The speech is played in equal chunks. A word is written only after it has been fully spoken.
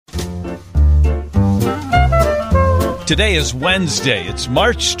Today is Wednesday. It's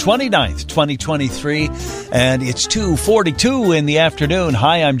March 29th, 2023, and it's 2:42 in the afternoon.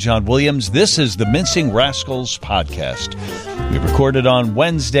 Hi, I'm John Williams. This is the Mincing Rascals podcast. We recorded on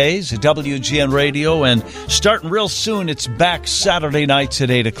Wednesdays at WGN Radio, and starting real soon, it's back Saturday nights at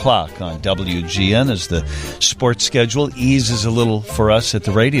 8 o'clock on WGN as the sports schedule eases a little for us at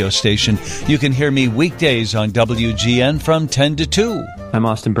the radio station. You can hear me weekdays on WGN from 10 to 2. I'm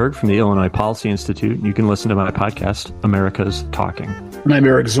Austin Berg from the Illinois Policy Institute, and you can listen to my podcast, America's Talking. And I'm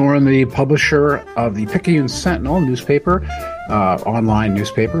Eric Zorn, the publisher of the Picayune Sentinel newspaper, online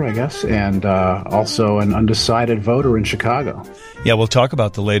newspaper, I guess, and also an undecided voter in Chicago. Yeah, we'll talk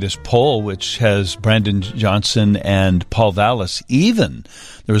about the latest poll, which has Brandon Johnson and Paul Vallas even.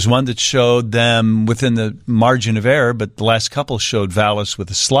 There was one that showed them within the margin of error, but the last couple showed Vallas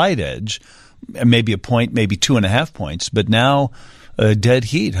with a slight edge, maybe a point, maybe 2.5 points, but now dead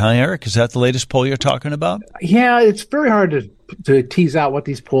heat. Huh, Eric? Is that the latest poll you're talking about? Yeah, it's very hard to tease out what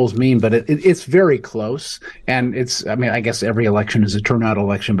these polls mean, but it's very close. And I guess every election is a turnout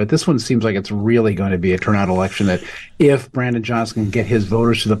election, but this one seems like it's really going to be a turnout election that if Brandon Johnson can get his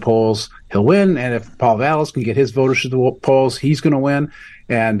voters to the polls, he'll win. And if Paul Vallas can get his voters to the polls, he's going to win.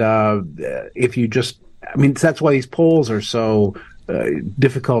 And that's why these polls are so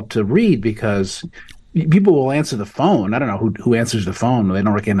difficult to read, because people will answer the phone. I don't know who answers the phone. They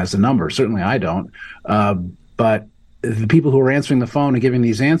don't recognize the number. Certainly I don't. But the people who are answering the phone and giving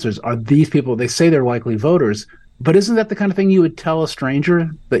these answers are these people. They say they're likely voters. But isn't that the kind of thing you would tell a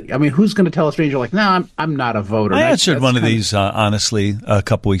stranger? Who's going to tell a stranger like, no, I'm not a voter? I answered one of these, honestly, a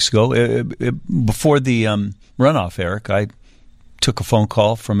couple weeks ago. Before the runoff, Eric, I took a phone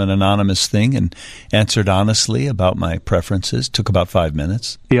call from an anonymous thing and answered honestly about my preferences. Took about 5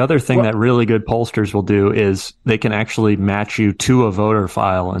 minutes. The other thing that really good pollsters will do is they can actually match you to a voter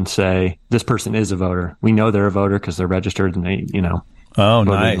file and say, this person is a voter. We know they're a voter because they're registered and they, Oh,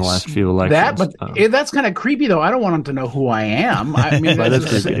 voted nice. in the last few elections. That's kind of creepy, though. I don't want them to know who I am. I mean,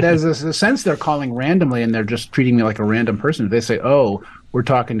 there's a sense they're calling randomly and they're just treating me like a random person. If they say, oh, we're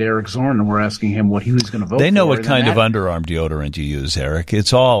talking to Eric Zorn and we're asking him what he was going to vote for. They know what kind of underarm deodorant you use, Eric.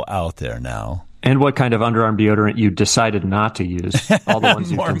 It's all out there now. And what kind of underarm deodorant you decided not to use. All the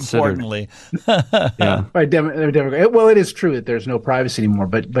ones you considered. More importantly. Yeah. Well, it is true that there's no privacy anymore,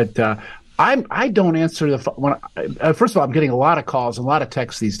 but I don't answer the phone. First of all, I'm getting a lot of calls, a lot of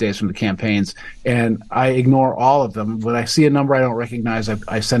texts these days from the campaigns, and I ignore all of them. When I see a number I don't recognize,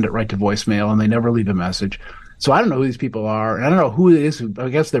 I send it right to voicemail, and they never leave a message. So I don't know who these people are, and I don't know who it is. I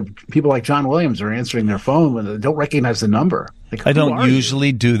guess they're people like John Williams are answering their phone when they don't recognize the number. I don't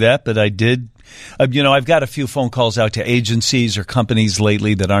usually do that, but I did. I've got a few phone calls out to agencies or companies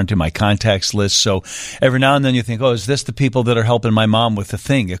lately that aren't in my contacts list. So every now and then you think, oh, is this the people that are helping my mom with the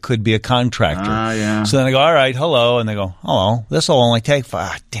thing? It could be a contractor. Yeah. So then I go, all right, hello. And they go, oh, this will only take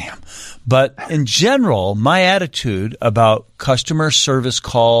 5. Damn. But in general, my attitude about customer service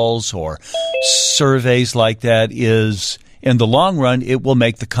calls or surveys like that is, in the long run, it will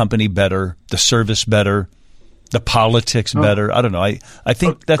make the company better, the service better, the politics better. I don't know. I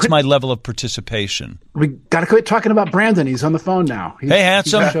think that's my level of participation. We got to quit talking about Brandon. He's on the phone now. Hey,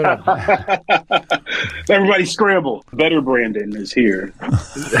 handsome. Everybody scramble. Better Brandon is here.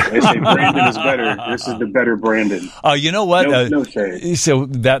 They say Brandon is better. This is the better Brandon. You know what? No shade. So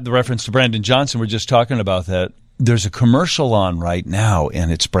the reference to Brandon Johnson, we're just talking about that. There's a commercial on right now,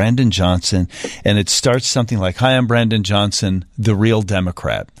 and it's Brandon Johnson, and it starts something like, hi, I'm Brandon Johnson, the real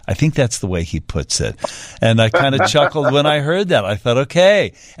Democrat. I think that's the way he puts it. And I kind of chuckled when I heard that. I thought,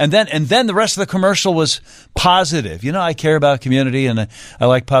 okay. And then the rest of the commercial was positive. I care about community, and I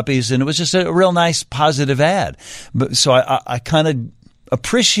like puppies, and it was just a real nice, positive ad. But so I kind of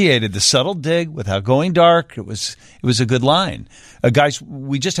appreciated the subtle dig without going dark. It was a good line. Guys,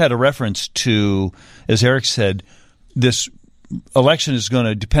 we just had a reference to, as Eric said, this election is going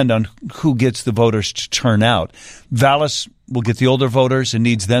to depend on who gets the voters to turn out. Vallas will get the older voters and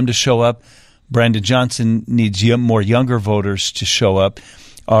needs them to show up. Brandon Johnson needs more younger voters to show up.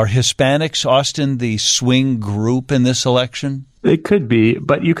 Are Hispanics, Austin, the swing group in this election? It could be,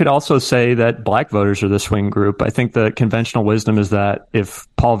 but you could also say that black voters are the swing group. I think the conventional wisdom is that if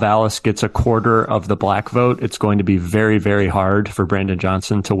Paul Vallas gets a quarter of the black vote, it's going to be very, very hard for Brandon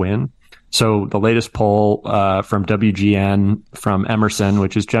Johnson to win. So the latest poll from WGN, from Emerson,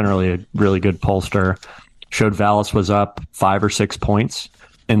 which is generally a really good pollster, showed Vallas was up 5 or 6 points.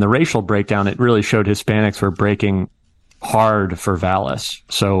 In the racial breakdown, it really showed Hispanics were breaking hard for Vallas.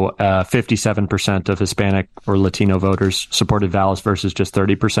 So 57% of Hispanic or Latino voters supported Vallas versus just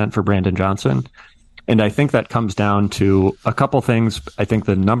 30% for Brandon Johnson. And I think that comes down to a couple things. I think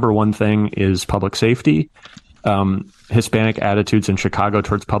the number one thing is public safety. Hispanic attitudes in Chicago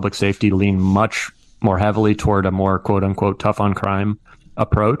towards public safety lean much more heavily toward a more quote unquote tough on crime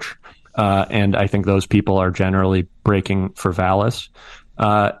approach. And I think those people are generally breaking for Vallas.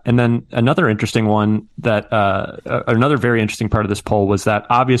 And then another interesting one that another very interesting part of this poll was that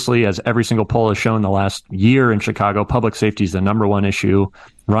obviously, as every single poll has shown the last year in Chicago, public safety is the number one issue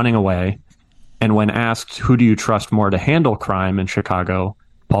running away. And when asked, who do you trust more to handle crime in Chicago,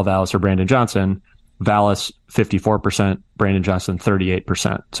 Paul Vallas or Brandon Johnson? Vallas 54%, Brandon Johnson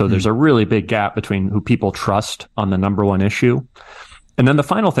 38%. So there's a really big gap between who people trust on the number one issue. And then the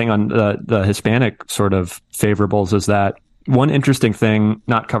final thing on the Hispanic sort of favorables is that one interesting thing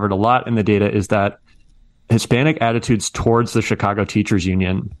not covered a lot in the data is that Hispanic attitudes towards the Chicago Teachers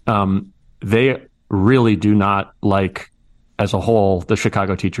Union, they really do not like, as a whole, the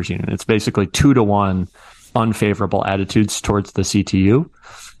Chicago Teachers Union. It's basically 2-to-1 unfavorable attitudes towards the CTU.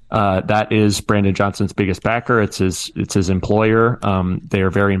 That is Brandon Johnson's biggest backer. It's his employer. They are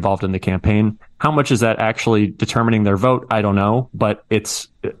very involved in the campaign. How much is that actually determining their vote? I don't know, but it's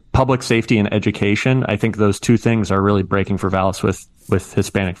public safety and education. I think those two things are really breaking for Vallas with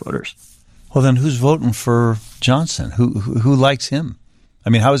Hispanic voters. Well, then who's voting for Johnson? Who likes him? I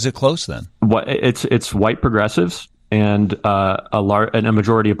mean, how is it close then? It's white progressives and a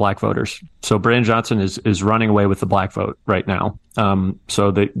majority of black voters. So Brandon Johnson is running away with the black vote right now.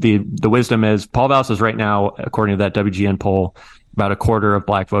 So the wisdom is Paul Vallas is right now, according to that WGN poll, about a quarter of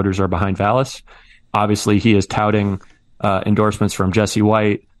black voters are behind Vallas. Obviously, he is touting endorsements from Jesse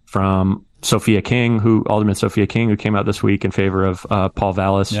White, from Alderman Sophia King, who came out this week in favor of Paul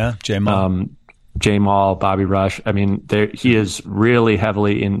Vallas. Yeah, Jay Mall, Bobby Rush. I mean, he is really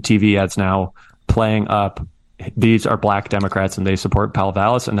heavily in TV ads now, playing up these are black Democrats and they support Paul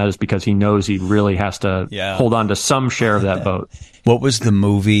Vallas, and that is because he knows he really has to hold on to some share of that vote. What was the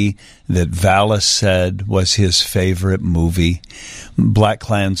movie that Vallas said was his favorite movie? Black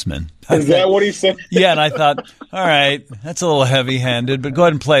Klansman. Is that what he said? Yeah, and I thought, all right, that's a little heavy-handed, but go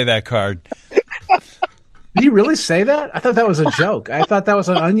ahead and play that card. Did he really say that? I thought that was a joke. I thought that was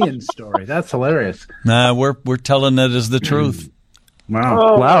an Onion story. That's hilarious. Nah, we're telling it as the truth. Wow.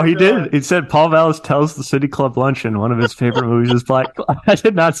 Oh, wow, he did. He said Paul Vallas tells the City Club luncheon one of his favorite movies is Black. I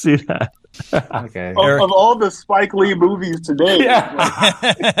did not see that. Okay. Of all the Spike Lee movies today,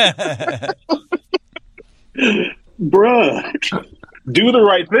 bruh, Do the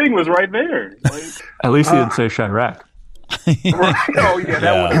Right Thing was right there. Like, at least he didn't say Chirac. Right. Oh yeah,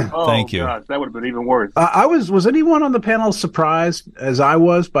 that would. Oh, thank you. Gosh, that would have been even worse. Was anyone on the panel surprised, as I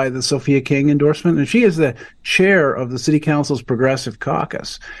was, by the Sophia King endorsement? And she is the chair of the City Council's Progressive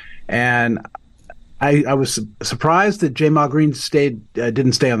Caucus, and I was surprised that J. Mal Green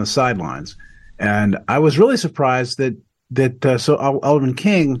didn't stay on the sidelines, and I was really surprised that Alderman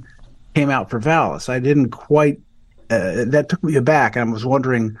King came out for Vallas. I didn't quite. That took me aback. I was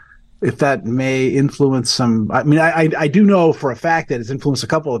wondering if that may influence some. I mean, I do know for a fact that it's influenced a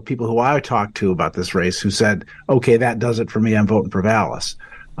couple of people who I talked to about this race who said, "Okay, that does it for me. I'm voting for Vallas,"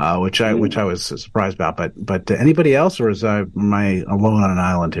 which I was surprised about. But anybody else, or am I alone on an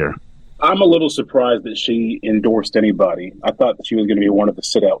island here? I'm a little surprised that she endorsed anybody. I thought that she was going to be one of the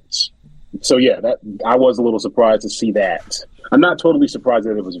sit-outs. So yeah, that I was a little surprised to see that. I'm not totally surprised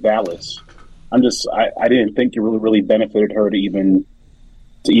that it was Vallas. I didn't think it really benefited her to even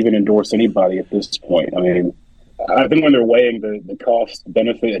endorse anybody at this point. I mean, I think when they're weighing the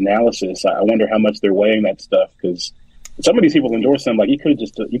cost-benefit analysis, I wonder how much they're weighing that stuff, because some of these people endorse them. Like, you could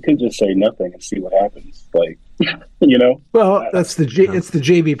just say nothing and see what happens. Like, you know. Well, it's the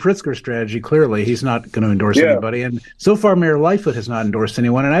J.B. Pritzker strategy. Clearly, he's not going to endorse anybody, and so far, Mayor Lightfoot has not endorsed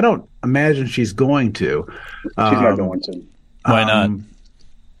anyone, and I don't imagine she's going to. She's not going to. Why not?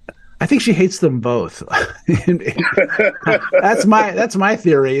 I think she hates them both. That's my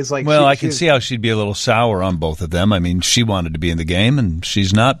theory. Is like, well, I can see how she'd be a little sour on both of them. I mean, she wanted to be in the game, and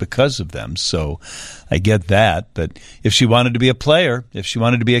she's not because of them. So I get that. But if she wanted to be a player, if she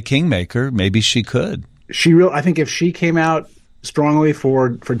wanted to be a kingmaker, maybe she could. I think if she came out strongly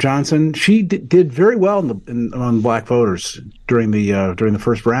for Johnson, she did very well on black voters during the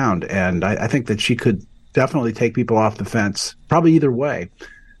first round, and I think that she could definitely take people off the fence, probably either way.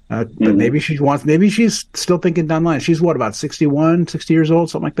 But maybe she's still thinking down the line. She's about 60 years old,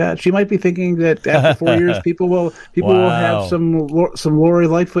 something like that. She might be thinking that after 4 years, people will have some Lori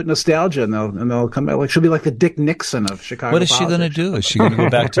Lightfoot nostalgia, and they'll come back. Like, she'll be like the Dick Nixon of Chicago. What is she going to do? Is she going to go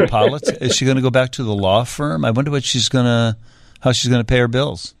back to politics? Is she going to go back to the law firm? I wonder how she's going to pay her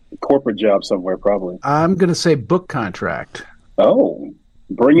bills. Corporate job somewhere, probably. I'm going to say book contract. Oh.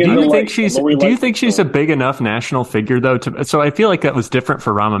 Bring in. Do you think she's a big enough national figure though? So I feel like that was different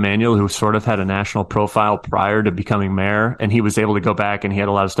for Rahm Emanuel, who sort of had a national profile prior to becoming mayor, and he was able to go back and he had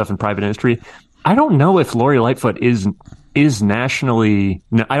a lot of stuff in private industry. I don't know if Lori Lightfoot is nationally.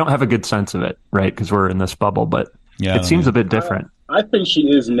 I don't have a good sense of it, right? Because we're in this bubble, but it seems a bit different. I think she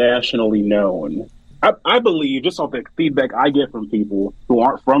is nationally known. I believe, just off the feedback I get from people who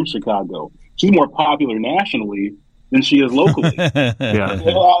aren't from Chicago, she's more popular nationally than she is locally.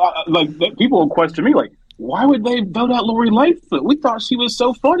 People will question me, like, why would they vote out Lori Lightfoot? We thought she was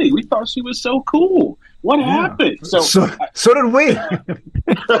so funny. We thought she was so cool. What happened? So did we.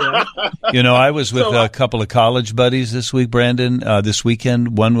 I was with a couple of college buddies this week, Brandon, this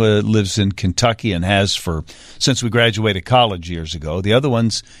weekend. One lives in Kentucky and has since we graduated college years ago. The other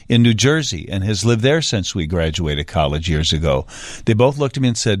one's in New Jersey and has lived there since we graduated college years ago. They both looked at me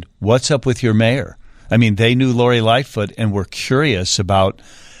and said, "What's up with your mayor?" I mean, they knew Lori Lightfoot and were curious about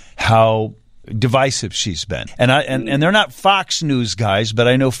how divisive she's been. And they're not Fox News guys, but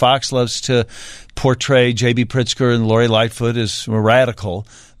I know Fox loves to portray J.B. Pritzker and Lori Lightfoot as radical.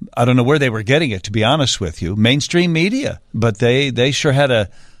 I don't know where they were getting it, to be honest with you. Mainstream media. But they sure had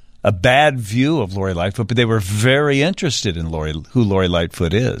a bad view of Lori Lightfoot, but they were very interested in who Lori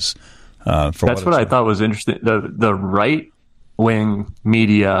Lightfoot is. That's what I thought was interesting. The right-wing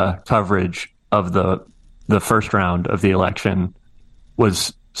media coverage of the first round of the election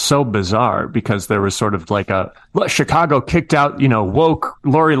was so bizarre because there was sort of like Chicago kicked out, woke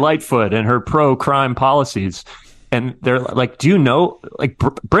Lori Lightfoot and her pro-crime policies. And they're like, do you know, like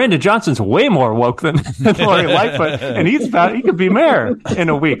Brandon Johnson's way more woke than Lori Lightfoot, and he could be mayor in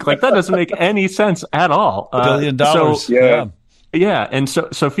a week. Like that doesn't make any sense at all. $1 billion. Yeah. And so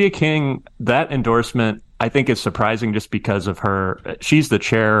Sophia King, that endorsement, I think is surprising just because of her. She's the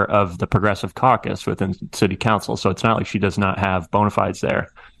chair of the Progressive Caucus within City Council, so it's not like she does not have bona fides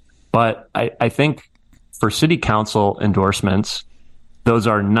there. But I think for City Council endorsements, those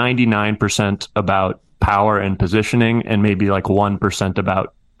are 99% about power and positioning, and maybe like 1%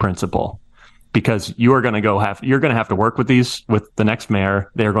 about principle. Because you're going to have to work with the next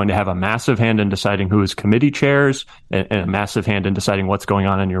mayor. They're going to have a massive hand in deciding who is committee chairs and a massive hand in deciding what's going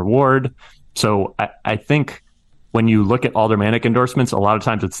on in your ward. So I think when you look at aldermanic endorsements, a lot of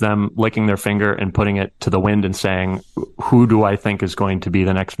times it's them licking their finger and putting it to the wind and saying, who do I think is going to be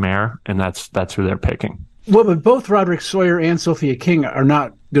the next mayor? And that's who they're picking. Well, but both Roderick Sawyer and Sophia King are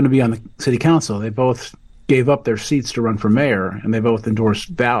not going to be on the city council. They both gave up their seats to run for mayor, and they both endorsed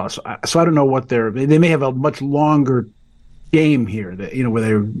Vallis. So I don't know what they may have a much longer game here that,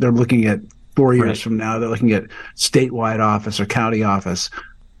 where they're looking at 4 years from now, they're looking at statewide office or county office.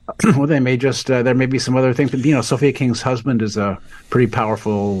 Well, they may just, there may be some other things. But, Sophia King's husband is a pretty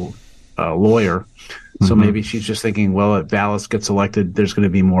powerful lawyer. So maybe she's just thinking, well, if Vallis gets elected, there's going to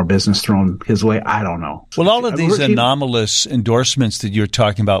be more business thrown his way. I don't know. Well, all of these anomalous endorsements that you were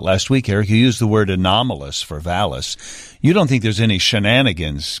talking about last week, Eric, you used the word anomalous for Vallis. You don't think there's any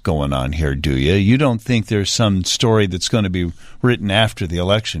shenanigans going on here, do you? You don't think there's some story that's going to be written after the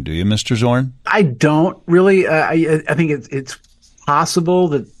election, do you, Mr. Zorn? I don't really. I think it's possible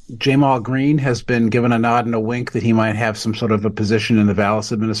that Jamal Green has been given a nod and a wink that he might have some sort of a position in the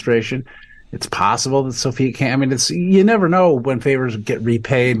Vallis administration. It's possible that Sophia King. I mean, you never know when favors get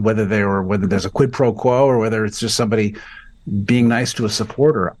repaid, whether there's a quid pro quo or whether it's just somebody being nice to a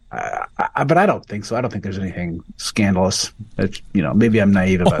supporter. But I don't think so. I don't think there's anything scandalous. Maybe I'm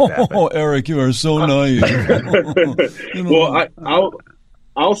naive about that. Oh, Eric, you are so naive. Well,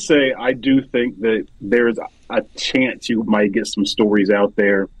 I'll say I do think that there's a chance you might get some stories out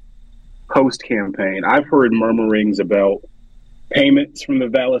there post-campaign. I've heard murmurings about payments from the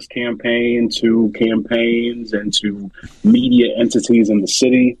Vallis campaign to campaigns and to media entities in the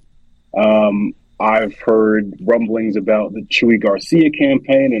city. I've heard rumblings about the Chuy Garcia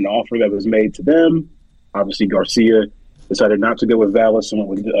campaign and an offer that was made to them. Obviously, Garcia decided not to go with Vallis and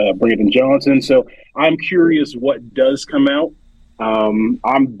went with Brandon Johnson. So I'm curious what does come out.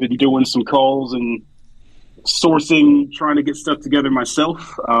 I've been doing some calls and sourcing, trying to get stuff together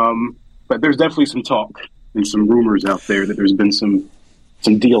myself. But there's definitely some talk and some rumors out there that there's been some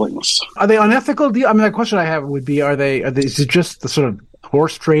dealings. Are they unethical? I mean, the question I have would be: is it just the sort of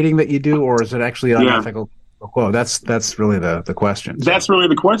horse trading that you do, or is it actually unethical? Yeah. Well, that's really the question. That's really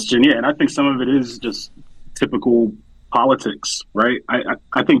the question, yeah. And I think some of it is just typical politics, right?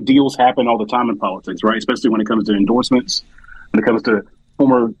 I think deals happen all the time in politics, right? Especially when it comes to endorsements, when it comes to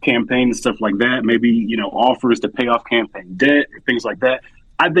former campaigns, stuff like that. Maybe offers to pay off campaign debt or things like that.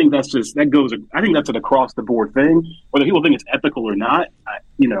 I think that's an across the board thing. Whether people think it's ethical or not,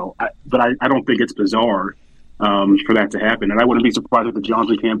 but I don't think it's bizarre. for that to happen. And I wouldn't be surprised if the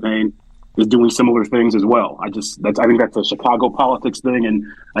Johnson campaign is doing similar things as well. I think that's a Chicago politics thing and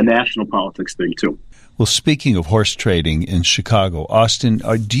a national politics thing too. Well, speaking of horse trading in Chicago, Austin,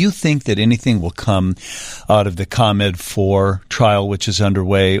 do you think that anything will come out of the ComEd 4 trial, which is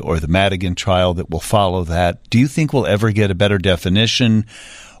underway, or the Madigan trial that will follow that? Do you think we'll ever get a better definition,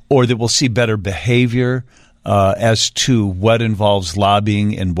 or that we'll see better behavior as to what involves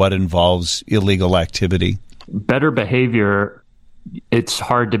lobbying and what involves illegal activity? Better behavior, it's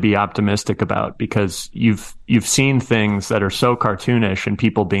hard to be optimistic about, because you've seen things that are so cartoonish and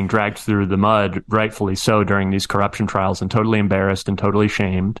people being dragged through the mud, rightfully so, during these corruption trials and totally embarrassed and totally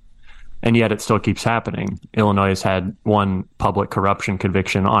shamed. And yet it still keeps happening. Illinois has had one public corruption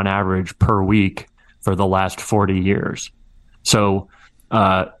conviction on average per week for the last 40 years. So,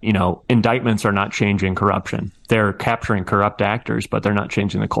 indictments are not changing corruption. They're capturing corrupt actors, but they're not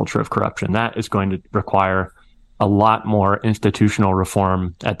changing the culture of corruption. That is going to require a lot more institutional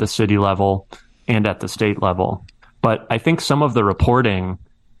reform at the city level and at the state level. But I think some of the reporting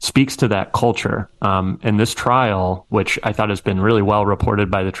speaks to that culture. In this trial, which I thought has been really well reported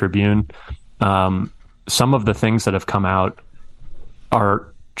by the Tribune, some of the things that have come out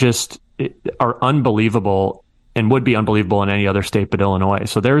are unbelievable and would be unbelievable in any other state but Illinois.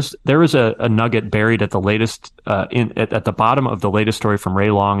 So there is a nugget buried at the latest at the bottom of the latest story from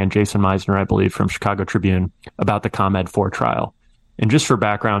Ray Long and Jason Meisner, I believe, from Chicago Tribune, about the ComEd 4 trial. And just for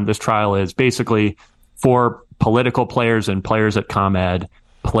background, this trial is basically for political players and players at ComEd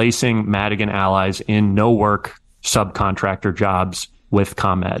placing Madigan allies in no-work subcontractor jobs with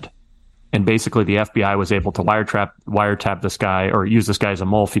ComEd. And basically, the FBI was able to wiretap this guy, or use this guy as a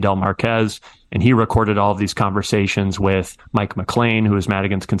mole, Fidel Marquez, and he recorded all of these conversations with Mike McLean, who is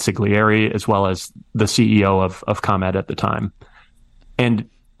Madigan's consigliere, as well as the CEO of ComEd at the time. And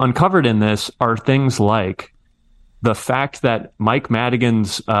uncovered in this are things like the fact that Mike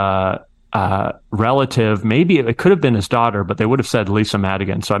Madigan's relative, maybe it could have been his daughter, but they would have said Lisa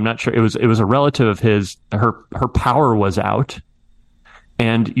Madigan, so I'm not sure. It was a relative of his. Her power was out.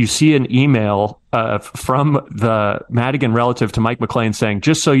 And you see an email from the Madigan relative to Mike McLean saying,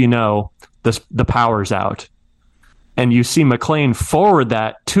 "Just so you know, the power's out." And you see McLean forward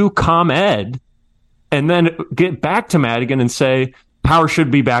that to ComEd and then get back to Madigan and say, "Power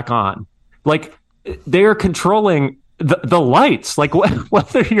should be back on." Like, they are controlling the lights, like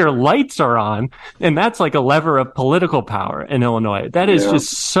whether your lights are on. And that's like a lever of political power in Illinois. That is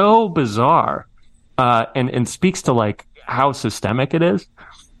just so bizarre, and speaks to like how systemic it is.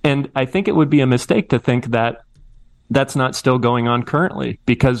 And I think it would be a mistake to think that that's not still going on currently,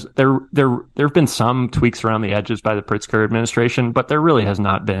 because there have been some tweaks around the edges by the Pritzker administration, but there really has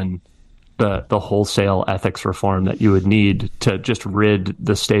not been the wholesale ethics reform that you would need to just rid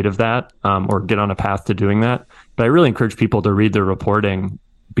the state of that, or get on a path to doing that. But I really encourage people to read the reporting,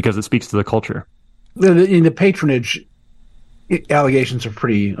 because it speaks to the culture. In the patronage allegations are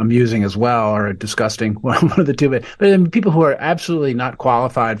pretty amusing as well, or disgusting, one of the two. But then people who are absolutely not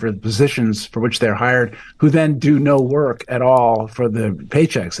qualified for the positions for which they're hired, who then do no work at all for the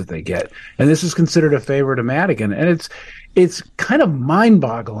paychecks that they get. And this is considered a favor to Madigan. And it's kind of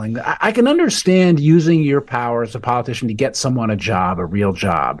mind-boggling. I can understand using your power as a politician to get someone a job, a real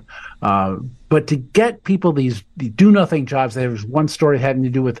job. But to get people these do-nothing jobs, there was one story having to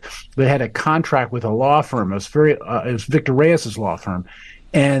do with, they had a contract with a law firm. It was Victor Reyes's law firm.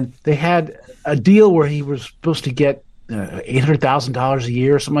 And they had a deal where he was supposed to get $800,000 a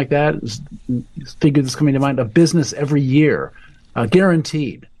year or something like that. It was a figure that's coming to mind, of business every year,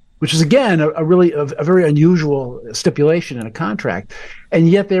 guaranteed, which is, again, a very unusual stipulation in a contract. And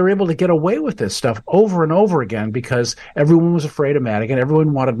yet they were able to get away with this stuff over and over again because everyone was afraid of Madigan.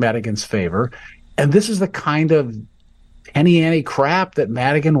 Everyone wanted Madigan's favor. And this is the kind of penny ante crap that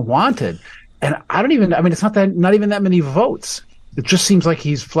Madigan wanted. And it's not even that many votes. It just seems like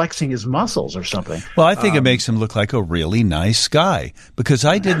he's flexing his muscles or something. Well, I think it makes him look like a really nice guy, because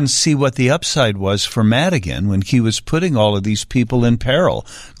I didn't see what the upside was for Madigan when he was putting all of these people in peril.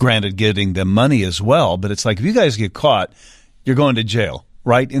 Granted, getting them money as well, but it's like, if you guys get caught, you're going to jail,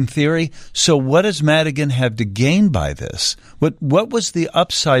 right, in theory? So what does Madigan have to gain by this? What was the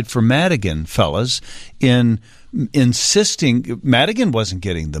upside for Madigan, fellas, in insisting? Madigan wasn't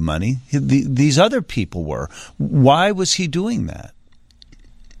getting the money. These other people were. Why was he doing that?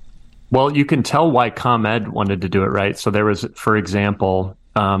 Well, you can tell why ComEd wanted to do it, right? So there was, for example,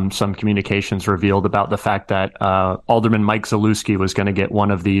 some communications revealed about the fact that Alderman Mike Zalewski was going to get one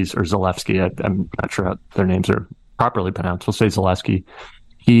of these, or Zalewski, I'm not sure how their names are properly pronounced. We'll say Zalewski.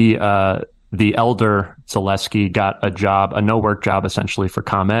 The elder Zalewski got a job, a no-work job, essentially, for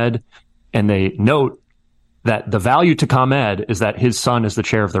ComEd, and they note that the value to ComEd is that his son is the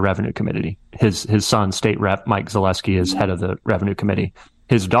chair of the Revenue Committee. His son, State Rep Mike Zaleski, is head of the Revenue Committee.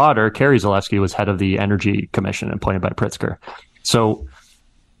 His daughter, Carrie Zaleski, was head of the Energy Commission appointed by Pritzker. So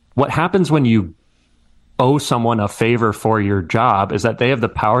what happens when you owe someone a favor for your job is that they have the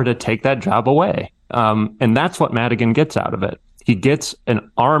power to take that job away. And that's what Madigan gets out of it. He gets an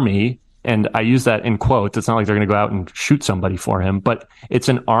army, and I use that in quotes. It's not like they're going to go out and shoot somebody for him, but it's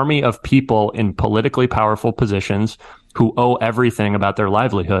an army of people in politically powerful positions who owe everything about their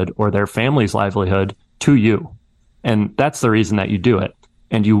livelihood or their family's livelihood to you. And that's the reason that you do it.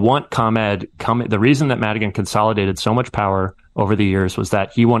 And you want ComEd. The reason that Madigan consolidated so much power over the years was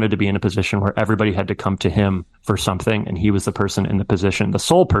that he wanted to be in a position where everybody had to come to him for something, and he was the person in the position, the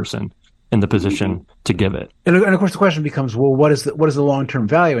sole person in the position to give it. And of course, the question becomes, well, what is the long-term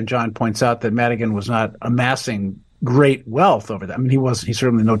value? And John points out that Madigan was not amassing great wealth over that. I mean, he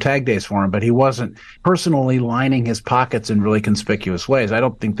certainly no tag days for him, but he wasn't personally lining his pockets in really conspicuous ways. I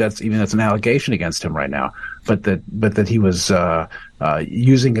don't think that's an allegation against him right now, but that he was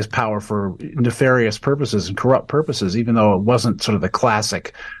using his power for nefarious purposes and corrupt purposes, even though it wasn't sort of the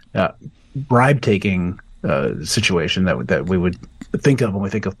classic bribe taking situation that we would think of when we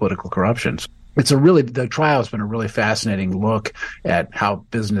think of political corruption. The trial has been a really fascinating look at how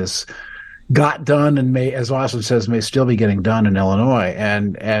business got done and may, as Austin says, may still be getting done in Illinois.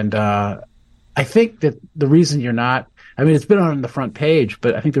 And I think that the reason it's been on the front page,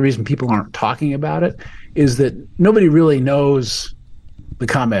 but I think the reason people aren't talking about it is that nobody really knows the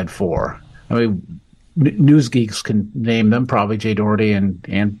ComEd 4. I mean, news geeks can name them, probably Jay Doherty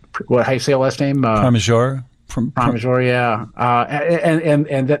and what, how you say the last name? Parmejor. Parmejor, yeah.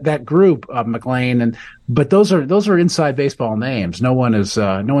 And that group, McLean, but those are inside baseball names. No one's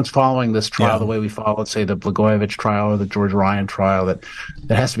following this trial the way we followed, say, the Blagojevich trial or the George Ryan trial. That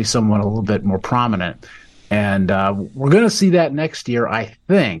has to be someone a little bit more prominent. And we're going to see that next year, I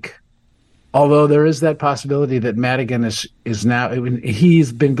think. Although there is that possibility that Madigan is now,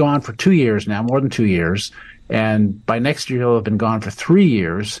 he's been gone for 2 years now, more than 2 years. And by next year, he'll have been gone for 3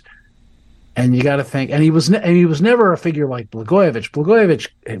 years. And you got to think, and he was never a figure like Blagojevich.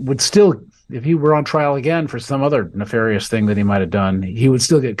 Blagojevich would still, if he were on trial again for some other nefarious thing that he might have done, he would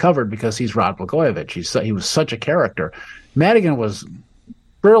still get covered because he's Rod Blagojevich. He was such a character. Madigan was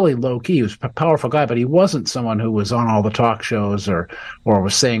fairly low key. He was a powerful guy, but he wasn't someone who was on all the talk shows or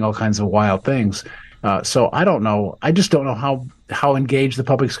was saying all kinds of wild things. So I don't know. I just don't know how engaged the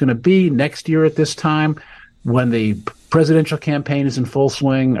public's going to be next year at this time when the presidential campaign is in full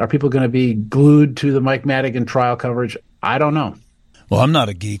swing. Are people going to be glued to the Mike Madigan trial coverage? I don't know. Well, I'm not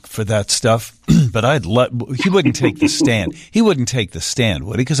a geek for that stuff, but he wouldn't take the stand. He wouldn't take the stand,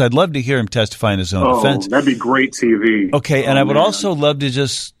 would he? Because I'd love to hear him testify in his own defense. That'd be great TV. Okay, and I would also love to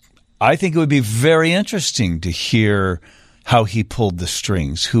I think it would be very interesting to hear how he pulled the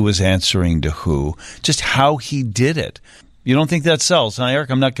strings, who was answering to who, just how he did it. You don't think that sells, huh, Eric?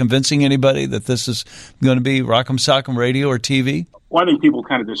 I'm not convincing anybody that this is going to be Rock'em Sock'em radio or TV? Well, I think people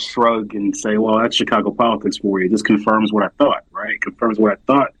kind of just shrug and say, well, that's Chicago politics for you. It just confirms what I thought, right? It confirms what I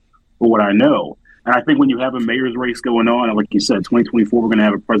thought or what I know. And I think when you have a mayor's race going on, and like you said, 2024, we're going to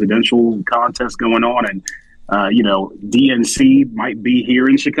have a presidential contest going on. And, DNC might be here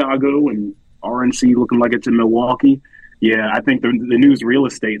in Chicago and RNC looking like it's in Milwaukee. Yeah, I think the news real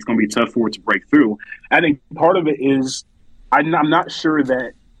estate is going to be tough for it to break through. I think part of it is I'm not sure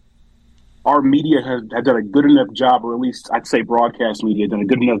that our media has done a good enough job, or at least I'd say broadcast media done a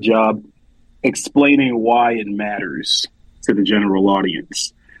good enough job explaining why it matters to the general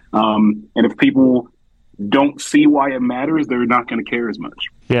audience. And if people don't see why it matters, they're not going to care as much.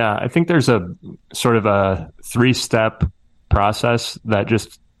 Yeah, I think there's a sort of a 3-step process that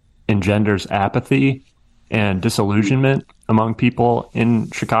just engenders apathy and disillusionment among people in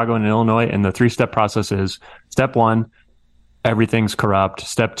Chicago and Illinois. And the 3-step process is: step 1, everything's corrupt.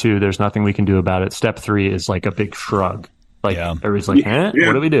 Step 2, there's nothing we can do about it. Step 3 is like a big shrug. Everybody's like,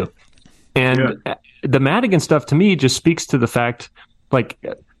 what do we do? And the Madigan stuff to me just speaks to the fact,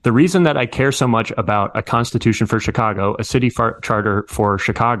 the reason that I care so much about a constitution for Chicago, a city charter for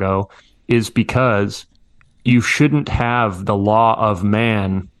Chicago, is because you shouldn't have the law of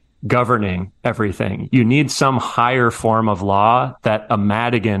man governing everything. You need some higher form of law that a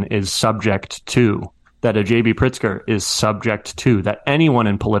Madigan is subject to, that a J.B. Pritzker is subject to, that anyone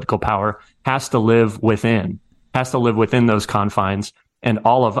in political power has to live within those confines. And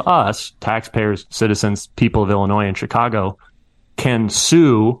all of us, taxpayers, citizens, people of Illinois and Chicago, can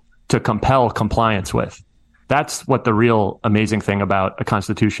sue to compel compliance with. That's what the real amazing thing about a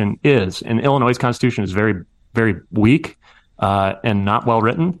constitution is. And Illinois' constitution is very, very weak and not well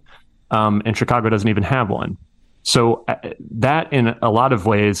written. and Chicago doesn't even have one. So that, in a lot of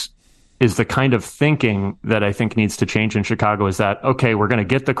ways, is the kind of thinking that I think needs to change in Chicago. Is that, okay, we're going to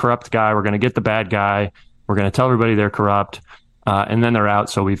get the corrupt guy, we're going to get the bad guy, we're going to tell everybody they're corrupt, and then they're out,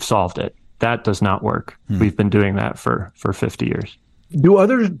 so we've solved it. That does not work. We've been doing that for 50 years. Do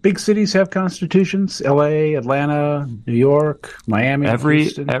other big cities have constitutions? L.A., Atlanta, New York, Miami,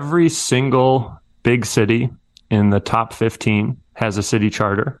 Houston? Every single big city in the top 15 has a city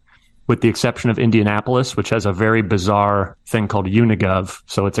charter, with the exception of Indianapolis, which has a very bizarre thing called Unigov.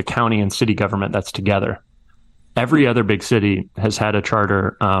 So it's a county and city government that's together. Every other big city has had a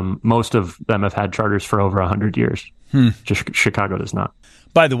charter. Most of them have had charters for over 100 years. Just Chicago does not.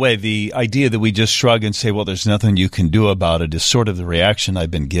 By the way, the idea that we just shrug and say, well, there's nothing you can do about it is sort of the reaction I've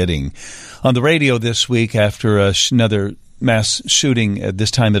been getting on the radio this week after another mass shooting,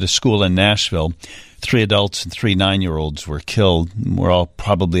 this time at a school in Nashville. 3 adults and 3 9-year-olds were killed. We're all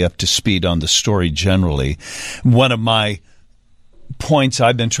probably up to speed on the story generally. One of my points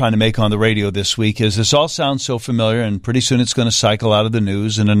I've been trying to make on the radio this week is this all sounds so familiar, and pretty soon it's going to cycle out of the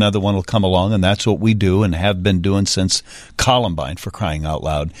news and another one will come along, and that's what we do and have been doing since Columbine, for crying out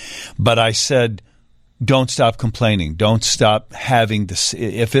loud. But I said, don't stop complaining. Don't stop having this.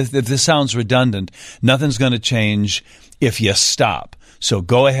 If this sounds redundant, nothing's going to change if you stop. So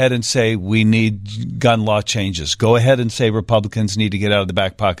go ahead and say we need gun law changes. Go ahead and say Republicans need to get out of the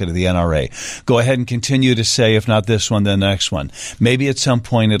back pocket of the NRA. Go ahead and continue to say, if not this one, then the next one. Maybe at some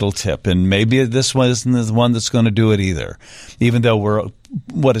point it'll tip, and maybe this one isn't the one that's going to do it either. Even though we're,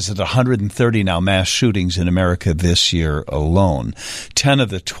 130 now mass shootings in America this year alone. 10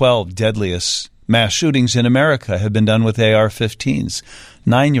 of the 12 deadliest mass shootings in America have been done with AR-15s.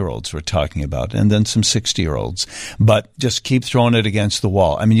 9-year-olds we're talking about, and then some 60-year-olds. But just keep throwing it against the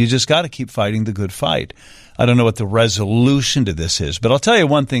wall. I mean, you just got to keep fighting the good fight. I don't know what the resolution to this is, but I'll tell you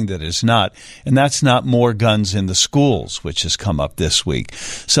one thing that is not, and that's not more guns in the schools, which has come up this week.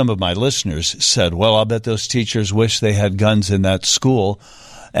 Some of my listeners said, well, I'll bet those teachers wish they had guns in that school.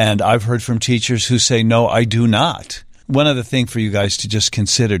 And I've heard from teachers who say, no, I do not. One other thing for you guys to just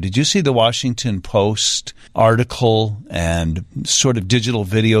consider. Did you see the Washington Post article and sort of digital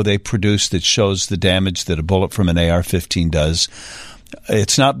video they produced that shows the damage that a bullet from an AR-15 does?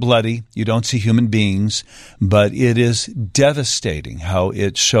 It's not bloody. You don't see human beings, but it is devastating how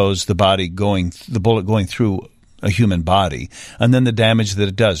it shows the bullet going through a human body, and then the damage that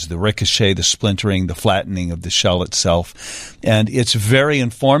it does, the ricochet, the splintering, the flattening of the shell itself. And it's very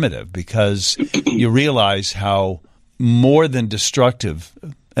informative because you realize how more than destructive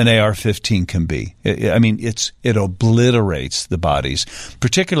an AR-15 can be. I mean, it obliterates the bodies,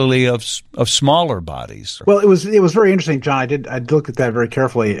 particularly of smaller bodies. Well, it was very interesting, John. I looked at that very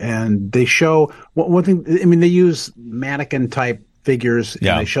carefully, and they show one thing. I mean, they use mannequin type figures,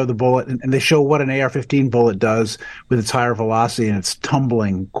 and they show the bullet, and they show what an AR-15 bullet does with its higher velocity and its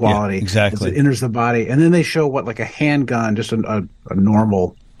tumbling quality. Yeah, exactly. As it enters the body, and then they show what like a handgun, just a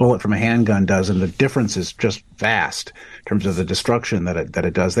normal bullet from a handgun does, and the difference is just vast in terms of the destruction that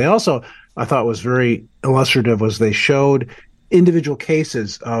it does. They also, I thought was very illustrative, was they showed individual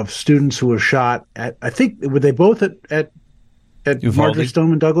cases of students who were shot at, I think, were they both at Marjorie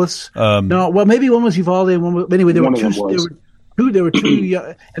Stoneman Douglas? No, well, maybe one was Uvalde and one was, anyway, there were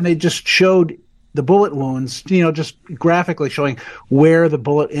two, and they just showed the bullet wounds, just graphically showing where the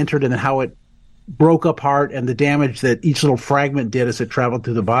bullet entered and how it broke apart and the damage that each little fragment did as it traveled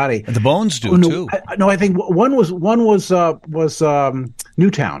through the body. And the bones do too. I think one was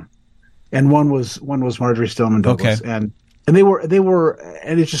Newtown, and one was Marjorie Stoneman Douglas, okay. and they were,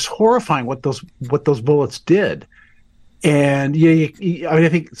 and it's just horrifying what those bullets did. And I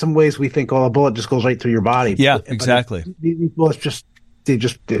think some ways we think, a bullet just goes right through your body. Yeah, exactly. These bullets they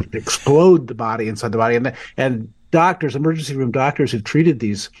explode the body inside the body, and doctors, emergency room doctors who've treated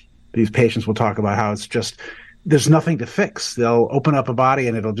these patients will talk about how it's just, there's nothing to fix. They'll open up a body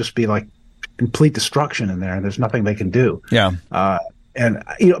and it'll just be like complete destruction in there, and there's nothing they can do. Yeah. But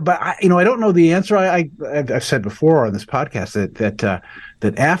I don't know the answer. I've said before on this podcast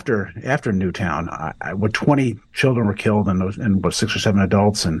that after Newtown, 20 children were killed and 6 or 7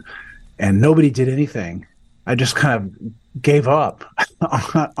 adults, and nobody did anything. I just kind of gave up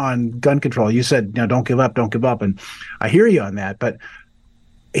on gun control. You said, don't give up, and I hear you on that, but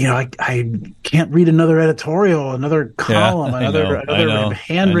I can't read another editorial, another column, another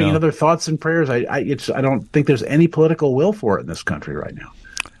hand-wringing, another thoughts and prayers. I don't think there's any political will for it in this country right now.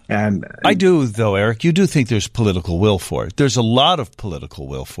 And I do, though, Eric. You do think there's political will for it. There's a lot of political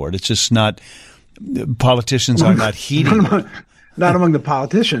will for it. It's just not, politicians are not heeding it. Not among the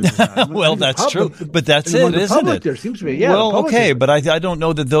politicians. Well, that's true. But that's it, isn't public, it? There seems to be. Well, okay, but I don't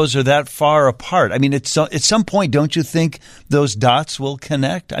know that those are that far apart. I mean, at some point, don't you think those dots will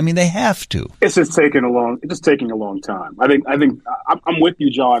connect? I mean, they have to. It's just taking a long time. I think I'm with you,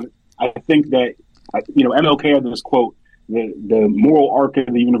 John. I think that MLK had this quote: "The moral arc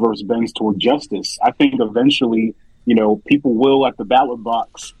of the universe bends toward justice." I think eventually, people will at the ballot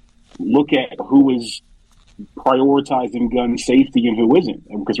box look at who is prioritizing gun safety and who isn't,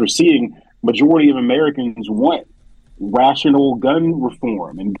 and because we're seeing majority of Americans want rational gun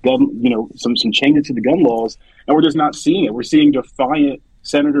reform and some changes to the gun laws, and we're just not seeing it. We're seeing defiant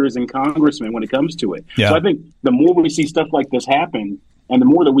senators and congressmen when it comes to it. Yeah. So I think the more we see stuff like this happen, and the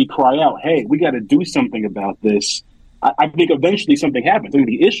more that we cry out, "Hey, we got to do something about this," I think eventually something happens. I think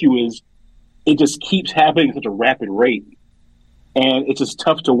the issue is it just keeps happening at such a rapid rate. And it's just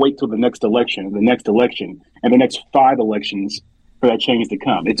tough to wait till the next election, and the next 5 elections for that change to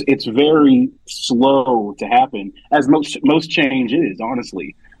come. It's very slow to happen, as most change is,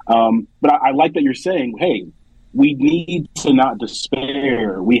 honestly. But I like that you're saying, hey, we need to not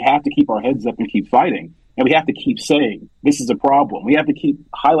despair. We have to keep our heads up and keep fighting. And we have to keep saying this is a problem. We have to keep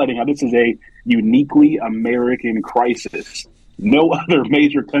highlighting how this is a uniquely American crisis. No other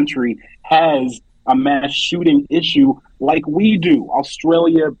major country has a mass shooting issue like we do.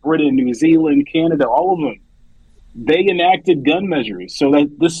 Australia, Britain, New Zealand, Canada, all of them. They enacted gun measures so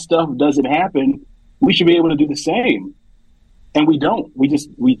that this stuff doesn't happen. We should be able to do the same. And we don't.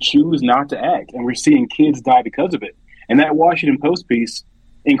 We choose not to act. And we're seeing kids die because of it. And that Washington Post piece,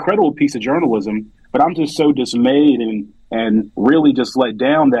 incredible piece of journalism, but I'm just so dismayed and really just let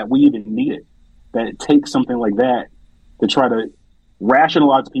down that we even need it. That it takes something like that to try to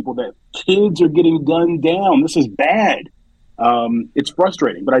rationalize to people that kids are getting gunned down. This is bad. It's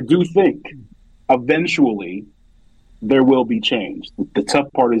frustrating, but I do think eventually there will be change. The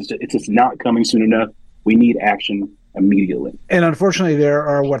tough part is it's just not coming soon enough. We need action immediately. And unfortunately, there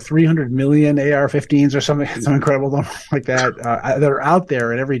are 300 million AR-15s or something, some incredible number like that that are out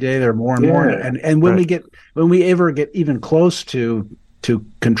there, and every day there are more and more. And when we ever get even close to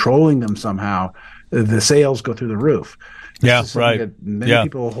controlling them somehow, the sales go through the roof. Yeah, right. That many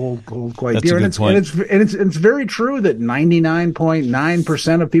people hold quite That's dear, a good point. And it's very true that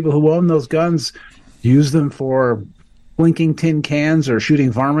 99.9% of people who own those guns use them for blinking tin cans or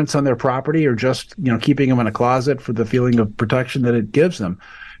shooting varmints on their property, or just keeping them in a closet for the feeling of protection that it gives them.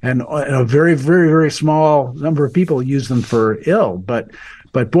 And a very, very, very small number of people use them for ill. But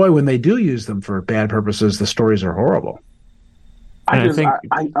boy, when they do use them for bad purposes, the stories are horrible. Go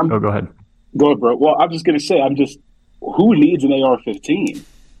ahead. Go ahead, bro. Well, I'm just going to say, who needs an AR-15?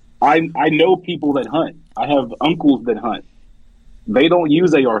 I know people that hunt. I have uncles that hunt. They don't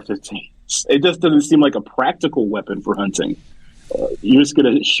use AR-15s. It just doesn't seem like a practical weapon for hunting. You're just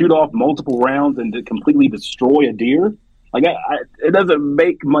going to shoot off multiple rounds and to completely destroy a deer? Like, it doesn't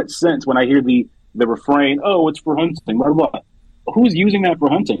make much sense when I hear the refrain, "Oh, it's for hunting, blah, blah, blah." Who's using that for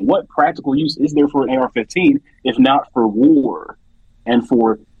hunting? What practical use is there for an AR-15 if not for war and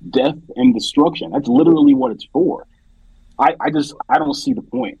for death and destruction? That's literally what it's for. I don't see the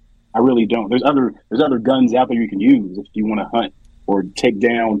point. I really don't. There's other guns out there you can use if you want to hunt or take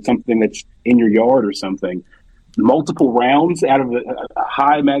down something that's in your yard or something. Multiple rounds out of a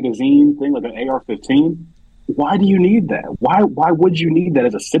high magazine thing like an AR-15. Why do you need that? Why would you need that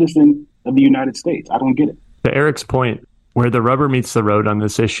as a citizen of the United States? I don't get it. To Eric's point, where the rubber meets the road on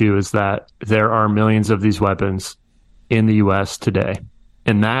this issue is that there are millions of these weapons in the U.S. today.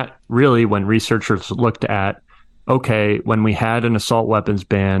 And that really, when researchers looked at, okay, when we had an assault weapons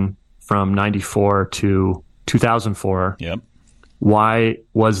ban from 94 to 2004, yep, why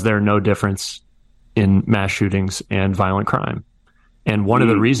was there no difference in mass shootings and violent crime? And one of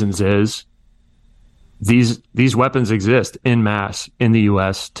the reasons is these weapons exist in mass in the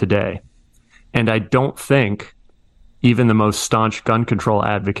U.S. today. And I don't think even the most staunch gun control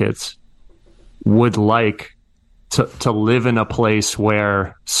advocates would like to live in a place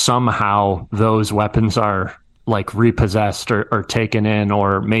where somehow those weapons are like repossessed or taken in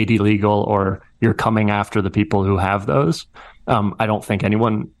or made illegal, or you're coming after the people who have those. I don't think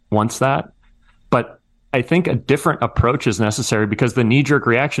anyone wants that. But I think a different approach is necessary, because the knee-jerk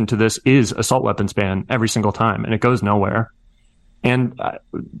reaction to this is assault weapons ban every single time, and it goes nowhere. And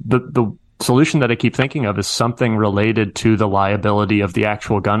the solution that I keep thinking of is something related to the liability of the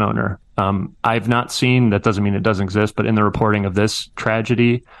actual gun owner. I've not seen, that doesn't mean it doesn't exist, but in the reporting of this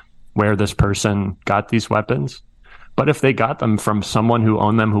tragedy where this person got these weapons, but if they got them from someone who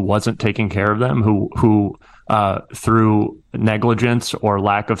owned them, who wasn't taking care of them, who through negligence or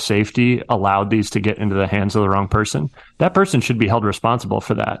lack of safety, allowed these to get into the hands of the wrong person, that person should be held responsible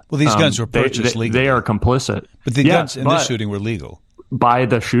for that. Well, these guns were purchased legally. They are complicit. But the guns in this shooting were legal. By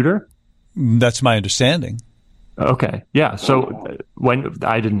the shooter? That's my understanding. Okay. Yeah. So when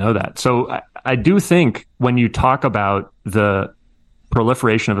I didn't know that. So I do think when you talk about the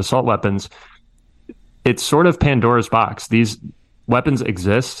proliferation of assault weapons, it's sort of Pandora's box. These weapons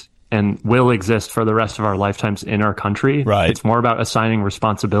exist and will exist for the rest of our lifetimes in our country. Right. It's more about assigning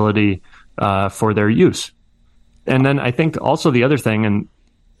responsibility for their use. And then I think also the other thing, and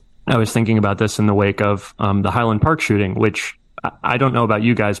I was thinking about this in the wake of the Highland Park shooting, which I don't know about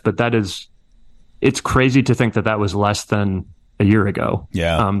you guys, but it's crazy to think that was less than a year ago.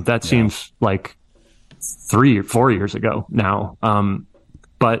 Yeah. That seems like 3 or 4 years ago now.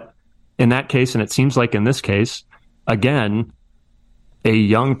 But in that case, and it seems like in this case, again, a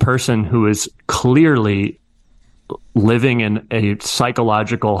young person who is clearly living in a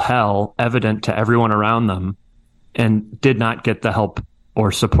psychological hell evident to everyone around them and did not get the help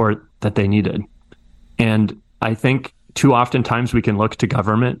or support that they needed. And I think too oftentimes we can look to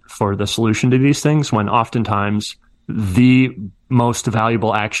government for the solution to these things, when oftentimes the most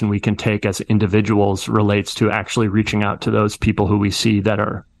valuable action we can take as individuals relates to actually reaching out to those people who we see that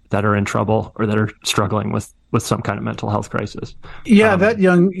are in trouble or that are struggling with some kind of mental health crisis. Yeah, that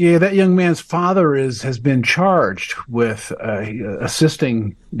young man's father has been charged with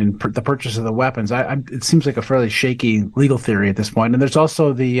assisting in the purchase of the weapons. It seems like a fairly shaky legal theory at this point. And there's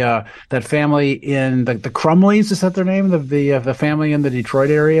also the that family in the Crumleys, is that their name? The family in the Detroit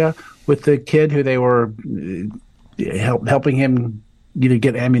area with the kid who they were helping him either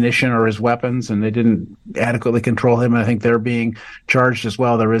get ammunition or his weapons, and they didn't adequately control him. And I think they're being charged as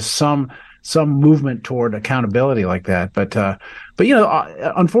well. There is some movement toward accountability like that. But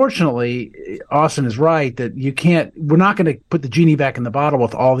unfortunately, Austin is right that we're not going to put the genie back in the bottle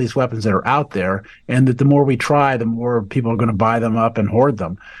with all these weapons that are out there. And that the more we try, the more people are going to buy them up and hoard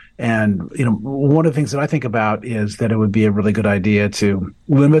them. And, one of the things that I think about is that it would be a really good idea to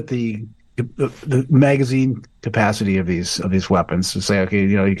limit the magazine capacity of these weapons, to say, okay,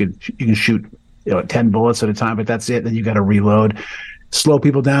 you can shoot 10 bullets at a time, but that's it. Then you got to reload. Slow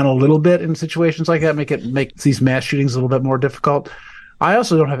people down a little bit in situations like that, make these mass shootings a little bit more difficult. I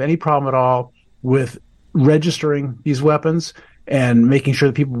also don't have any problem at all with registering these weapons and making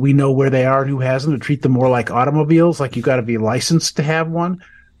sure that we know where they are and who has them, to treat them more like automobiles, like you got to be licensed to have one.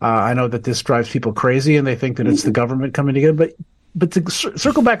 I know that this drives people crazy and they think that it's the government coming together, but to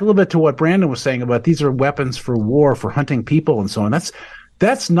circle back a little bit to what Brandon was saying about these are weapons for war, for hunting people and so on.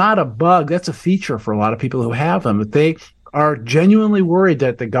 That's not a bug. That's a feature for a lot of people who have them. But they are genuinely worried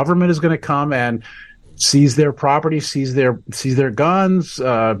that the government is going to come and seize their property, seize their guns,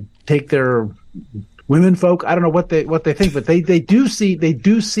 take their women folk. I don't know what they think, but they do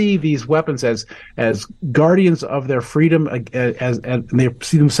see these weapons as guardians of their freedom, and they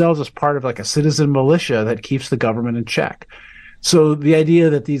see themselves as part of like a citizen militia that keeps the government in check. So the idea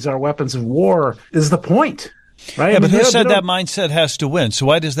that these are weapons of war is the point, right? Yeah, but who said that mindset has to win? So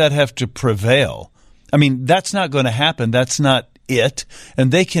why does that have to prevail? I mean, that's not going to happen. That's not it.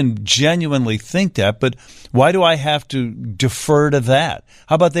 And they can genuinely think that, but why do I have to defer to that?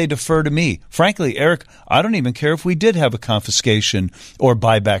 How about they defer to me? Frankly, Eric, I don't even care if we did have a confiscation or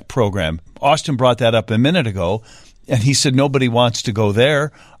buyback program. Austin brought that up a minute ago, and he said nobody wants to go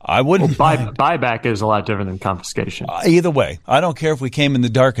there. I wouldn't. Buyback is a lot different than confiscation. Either way, I don't care if we came in the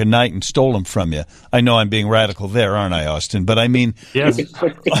dark of night and stole them from you. I know I'm being radical there, aren't I, Austin? But I mean, yes, yes,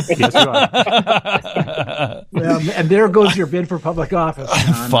 you are. And there goes your bid for public office.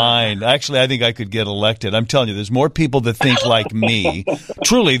 Fine. Actually, I think I could get elected. I'm telling you, there's more people that think like me.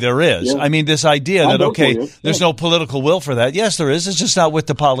 Truly, there is. Yeah. I mean, this idea that there's no political will for that. Yes, there is. It's just not with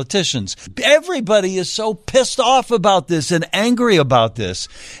the politicians. Everybody is so pissed off about this and angry about this.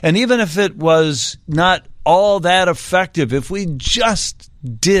 And even if it was not all that effective, if we just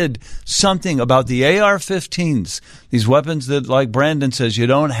did something about the AR-15s, these weapons that, like Brandon says, you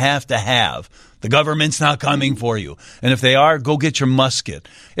don't have to have. The government's not coming for you. And if they are, go get your musket.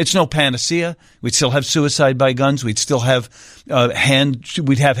 It's no panacea. We'd still have suicide by guns. We'd still have we'd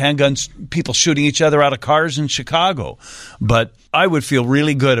have handguns, people shooting each other out of cars in Chicago. But I would feel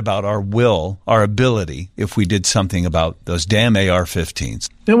really good about our ability, if we did something about those damn AR-15s.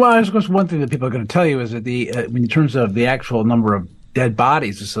 Well, I suppose one thing that people are going to tell you is that in terms of the actual number of dead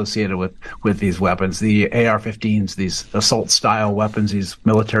bodies associated with these weapons, the AR-15s, these assault-style weapons, these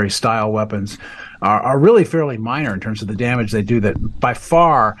military-style weapons, are really fairly minor in terms of the damage they do. That by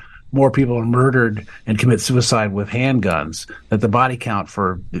far more people are murdered and commit suicide with handguns, that the body count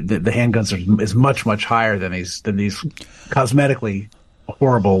for the handguns is much, much higher than these cosmetically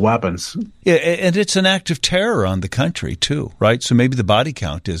horrible weapons. Yeah, and it's an act of terror on the country too, right? So maybe the body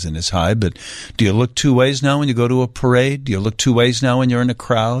count isn't as high, but do you look two ways now when you go to a parade? Do you look two ways now when you're in a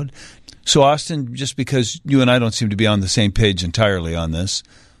crowd? So Austin, just because you and I don't seem to be on the same page entirely on this,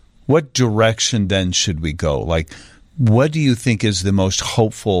 what direction then should we go? Like, what do you think is the most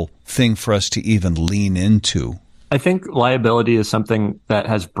hopeful thing for us to even lean into? I think liability is something that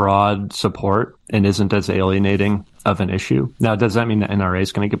has broad support and isn't as alienating of an issue. Now, does that mean the NRA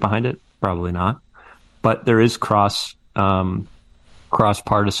is going to get behind it? Probably not. But there is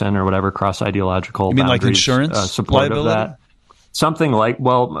cross-partisan or whatever, cross-ideological you mean like insurance support liability? Of that. Something like,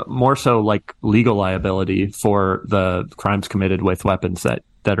 well, more so like legal liability for the crimes committed with weapons that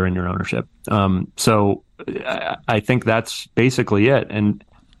are in your ownership. So I think that's basically it. And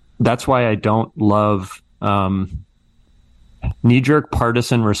that's why I don't love knee-jerk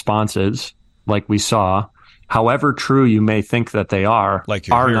partisan responses like we saw, however true you may think that they are,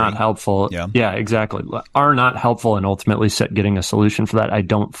 not helpful. Yeah, exactly. Are not helpful in ultimately getting a solution for that, I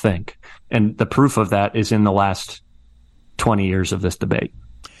don't think. And the proof of that is in the last 20 years of this debate.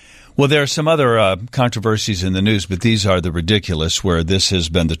 Well, there are some other controversies in the news, but these are the ridiculous, where this has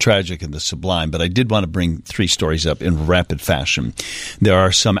been the tragic and the sublime. But I did want to bring three stories up in rapid fashion. There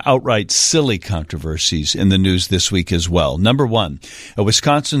are some outright silly controversies in the news this week as well. Number one, a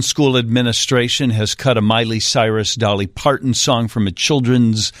Wisconsin school administration has cut a Miley Cyrus, Dolly Parton song from a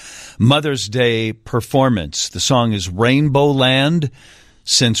children's Mother's Day performance. The song is Rainbow Land.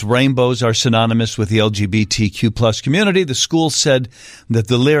 Since rainbows are synonymous with the LGBTQ plus community, the school said that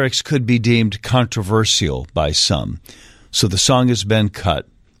the lyrics could be deemed controversial by some. So the song has been cut.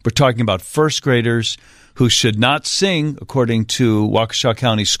 We're talking about first graders who should not sing, according to Waukesha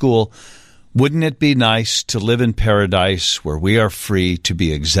County School, "Wouldn't it be nice to live in paradise where we are free to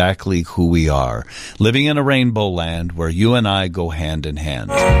be exactly who we are, living in a rainbow land where you and I go hand in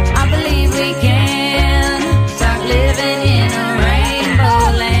hand." I believe we can start living in a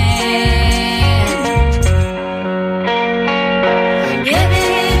rainbow land. Living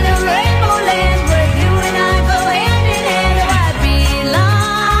in a rainbow land where you and I go hand in hand. Where I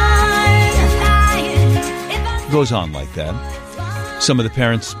belong. It goes on like that. Some of the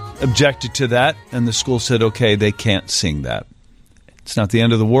parents objected to that, and the school said, okay, they can't sing that. It's not the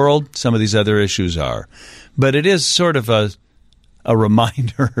end of the world. Some of these other issues are. But it is sort of a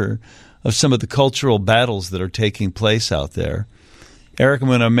reminder of some of the cultural battles that are taking place out there. Eric, I'm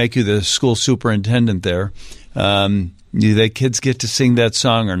going to make you the school superintendent there. Do the kids get to sing that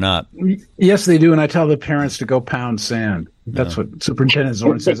song or not? Yes, they do, and I tell the parents to go pound sand. That's what Superintendent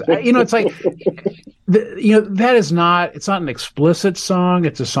Zorn says. It's like, that is not. It's not an explicit song.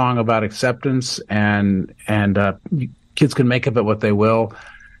 It's a song about acceptance, and kids can make of it what they will.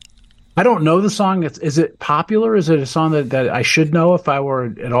 I don't know the song. Is it popular? Is it a song that I should know if I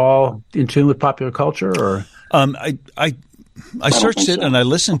were at all in tune with popular culture? Or I searched it and I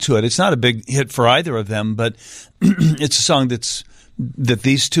listened to it. It's not a big hit for either of them, but it's a song that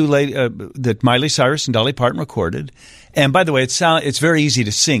these two that Miley Cyrus and Dolly Parton recorded. And by the way, it's very easy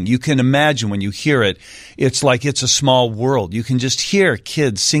to sing. You can imagine when you hear it, it's like it's a small world. You can just hear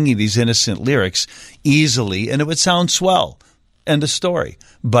kids singing these innocent lyrics easily, and it would sound swell. End of story.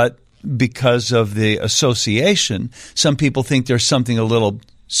 But because of the association, some people think there's something a little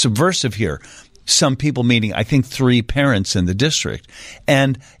subversive here. Some people, meaning I think 3 parents in the district.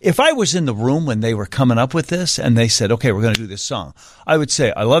 And if I was in the room when they were coming up with this and they said, okay, we're going to do this song, I would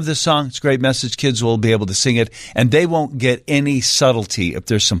say, I love this song. It's a great message. Kids will be able to sing it. And they won't get any subtlety if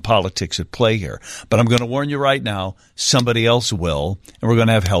there's some politics at play here. But I'm going to warn you right now, somebody else will, and we're going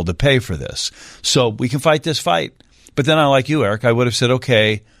to have hell to pay for this. So we can fight this fight. But then I, like you, Eric, I would have said,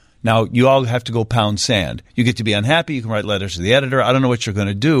 okay, now you all have to go pound sand. You get to be unhappy. You can write letters to the editor. I don't know what you're going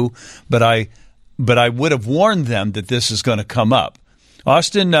to do, but I would have warned them that this is going to come up.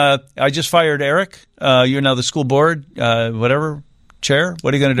 Austin, I just fired Eric. You're now the school board, chair.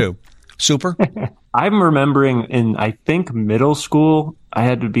 What are you going to do? Super? I'm remembering in, I think, middle school, I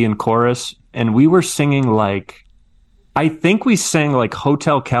had to be in chorus, and we were singing I think we sang like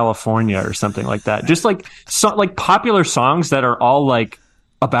Hotel California or something like that. Just like popular songs that are all like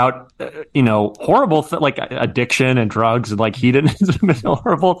about, horrible, like addiction and drugs and like hedonism and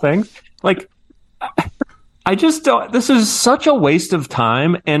horrible things. Like, I just don't. This is such a waste of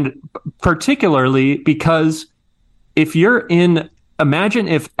time, and particularly because imagine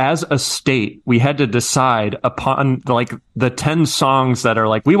if as a state we had to decide upon like the 10 songs that are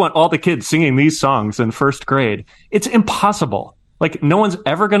like, we want all the kids singing these songs in first grade. It's impossible. Like, no one's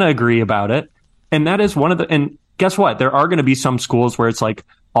ever going to agree about it. And that is one of the, and guess what? There are going to be some schools where it's like,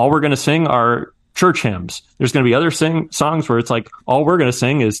 all we're going to sing are church hymns. There's going to be other songs where it's like, all we're going to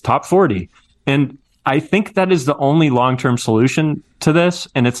sing is top 40. And I think that is the only long-term solution to this.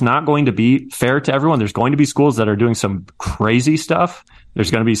 And it's not going to be fair to everyone. There's going to be schools that are doing some crazy stuff.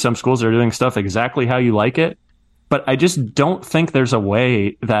 There's going to be some schools that are doing stuff exactly how you like it. But I just don't think there's a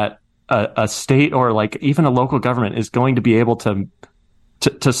way that a state or like even a local government is going to be able to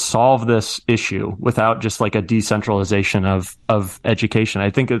solve this issue without just like a decentralization of education. I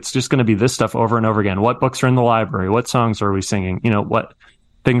think it's just going to be this stuff over and over again. What books are in the library? What songs are we singing? What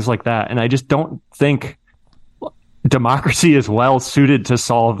things like that. And I just don't think democracy is well suited to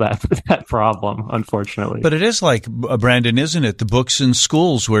solve that problem, unfortunately. But it is like, Brandon, isn't it? The books in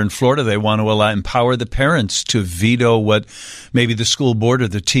schools where in Florida they want to empower the parents to veto what maybe the school board or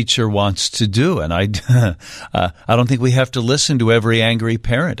the teacher wants to do. And I don't think we have to listen to every angry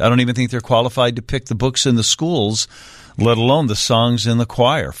parent. I don't even think they're qualified to pick the books in the schools, let alone the songs in the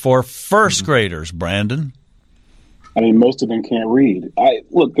choir. For first graders, Brandon. I mean, most of them can't read.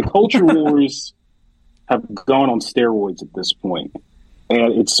 Look, the culture wars have gone on steroids at this point.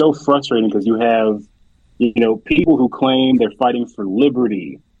 And it's so frustrating because you have, people who claim they're fighting for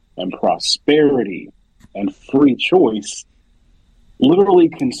liberty and prosperity and free choice, literally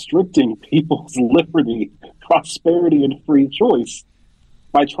constricting people's liberty, prosperity, and free choice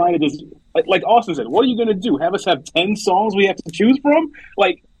by trying to just, like Austin said, what are you going to do? Have us have 10 songs we have to choose from?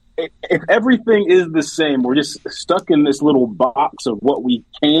 Like, if everything is the same, we're just stuck in this little box of what we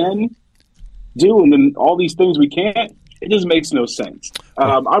can do, and then all these things we can't. It just makes no sense.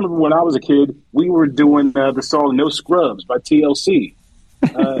 I remember when I was a kid, we were doing the song "No Scrubs" by TLC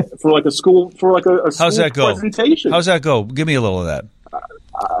for like a school How's that go? Presentation. How's that go? Give me a little of that.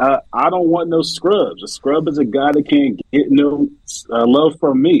 I don't want no scrubs. A scrub is a guy that can't get no love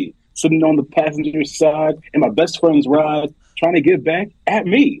from me. Sitting on the passenger side in my best friend's ride, trying to get back at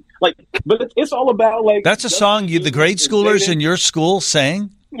me. Like, but it's all about like. That's a song the grade schoolers in your school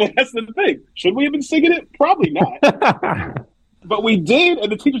sang? Well, that's the thing. Should we have been singing it? Probably not. But we did,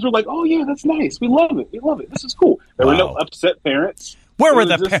 and the teachers were like, "Oh yeah, that's nice. We love it. We love it. This is cool." There were no upset parents. Where were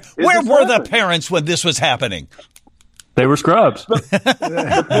the parents when this was happening? They were scrubs.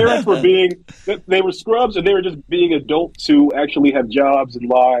 The parents were they were scrubs, and they were just being adults who actually have jobs and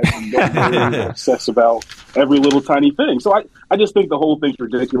lives and don't really obsess about every little tiny thing. So I just think the whole thing's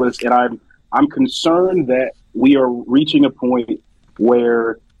ridiculous, and I'm concerned that we are reaching a point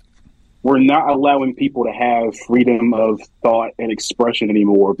where we're not allowing people to have freedom of thought and expression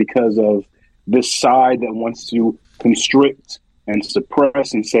anymore because of this side that wants to constrict and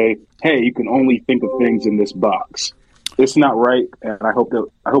suppress and say, hey, you can only think of things in this box. It's not right, and I hope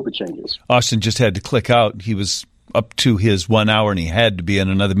it changes. Austin just had to click out. He was up to his 1 hour, and he had to be in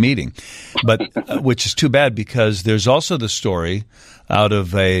another meeting, but which is too bad because there's also the story out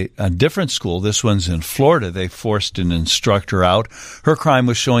of a different school. This one's in Florida. They forced an instructor out. Her crime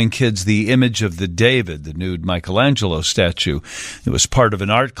was showing kids the image of the David, the nude Michelangelo statue. It was part of an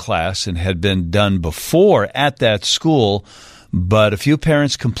art class and had been done before at that school. But a few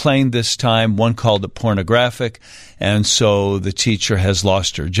parents complained this time. One called it pornographic, and so the teacher has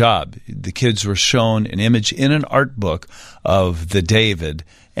lost her job. The kids were shown an image in an art book of the David,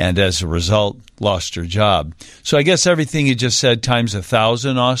 and as a result, lost her job. So I guess everything you just said times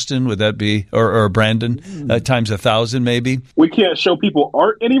 1,000, Austin, would that be, or Brandon, times 1,000 maybe? We can't show people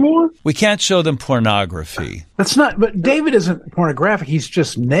art anymore? We can't show them pornography. That's not, but David isn't pornographic. He's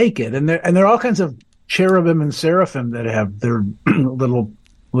just naked, and there are all kinds of cherubim and seraphim that have their little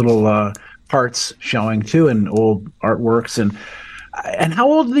parts showing too in old artworks. And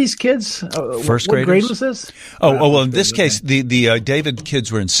how old are these kids? First graders. What grade was this? Well, in this case, the David kids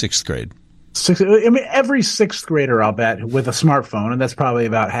were in sixth grade. I mean, every sixth grader, I'll bet, with a smartphone, and that's probably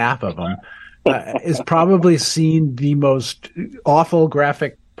about half of them, is probably seen the most awful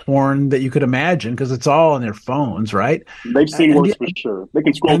graphic porn that you could imagine because it's all on their phones, right? They've seen worse for sure. They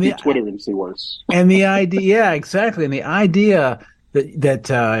can scroll through Twitter and see worse. And the idea, yeah, exactly. And the idea that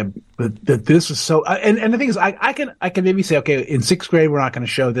this is so, and the thing is, I can maybe say, okay, in sixth grade we're not going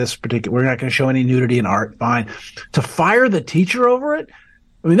to show this particular, we're not going to show any nudity in art. Fine. To fire the teacher over it,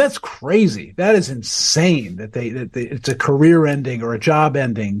 I mean, that's crazy. That is insane. That it's a career-ending or a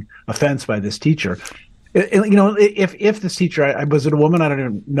job-ending offense by this teacher. If this teacher, was it a woman? I don't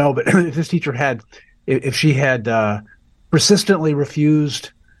even know, but if this teacher if she had persistently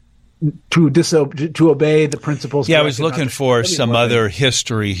refused to obey the principles. Yeah, I was looking for some other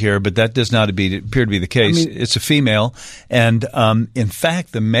history here, but that does not appear to be the case. It's a female, and in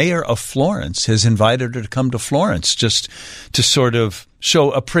fact, the mayor of Florence has invited her to come to Florence just to sort of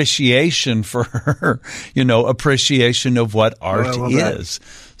show appreciation for her, appreciation of what art is.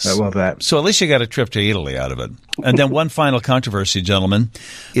 I love that. So at least you got a trip to Italy out of it. And then one final controversy, gentlemen.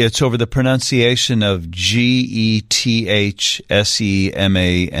 It's over the pronunciation of Gethsemane.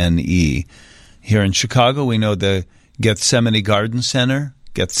 Here in Chicago, we know the Gethsemane Garden Center.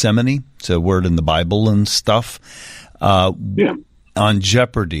 Gethsemane, it's a word in the Bible and stuff. On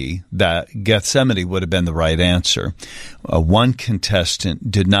Jeopardy, that Gethsemane would have been the right answer. One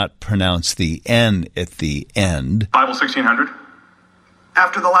contestant did not pronounce the N at the end. Bible 1600.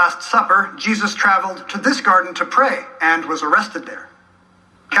 After the Last Supper, Jesus traveled to this garden to pray and was arrested there.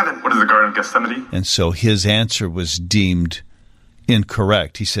 Kevin. What is the Garden of Gethsemane? And so his answer was deemed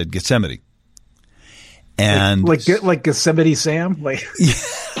incorrect. He said Gethsemane. And like Gethsemane Sam?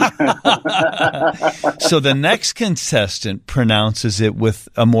 So the next contestant pronounces it with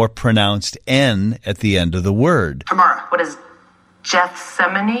a more pronounced N at the end of the word. Tamara. What is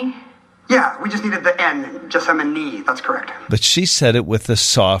Gethsemane? Yeah, we just needed the N, Gethsemane. That's correct. But she said it with a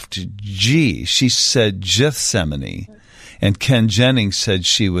soft G. She said Gethsemane, and Ken Jennings said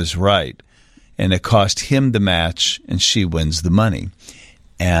she was right, and it cost him the match, and she wins the money.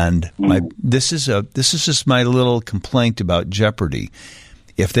 And this is just my little complaint about Jeopardy.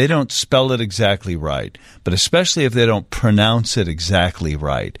 If they don't spell it exactly right, but especially if they don't pronounce it exactly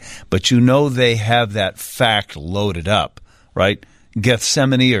right, but they have that fact loaded up, right?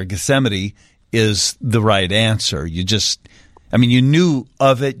 Gethsemane or Gethsemane is the right answer. You knew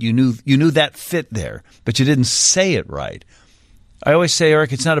of it. You knew that fit there, but you didn't say it right. I always say,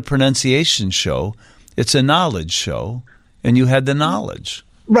 Eric, it's not a pronunciation show. It's a knowledge show, and you had the knowledge.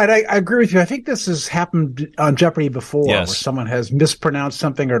 Right, I agree with you. I think this has happened on Jeopardy before, yes, where someone has mispronounced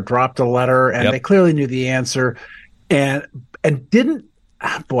something or dropped a letter, and they clearly knew the answer, and didn't.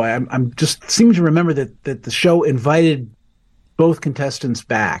 I'm just seem to remember that the show invited both contestants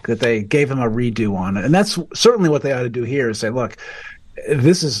back, that they gave them a redo on it. And that's certainly what they ought to do here, is say, look,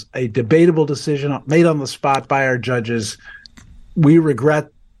 this is a debatable decision made on the spot by our judges. We regret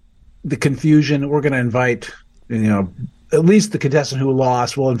the confusion. We're going to invite, at least the contestant who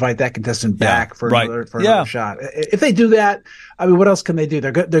lost, we'll invite that contestant back for another shot. If they do that, what else can they do?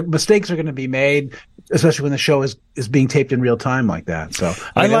 Their mistakes are going to be made, especially when the show is being taped in real time like that. So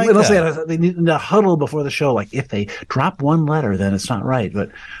I like that. They need to huddle before the show. Like, if they drop one letter, then it's not right.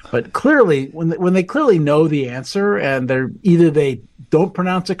 But clearly, when they clearly know the answer, and they don't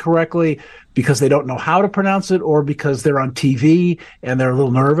pronounce it correctly because they don't know how to pronounce it, or because they're on TV and they're a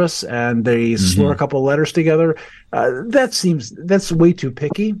little nervous and they slur a couple of letters together, that's way too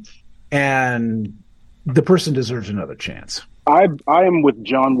picky, and the person deserves another chance. I am with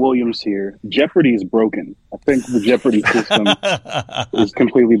John Williams here. Jeopardy is broken. I think the Jeopardy system is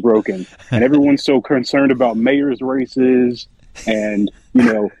completely broken, and everyone's so concerned about mayor's races and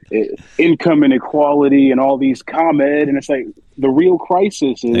income inequality and all these ComEd, and it's like the real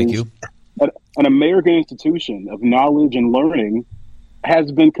crisis is an American institution of knowledge and learning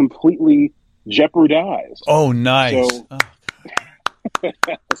has been completely jeopardized. Oh, nice. So,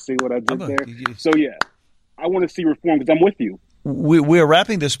 see what I did there? So, yeah, I want to see reform because I'm with you. We're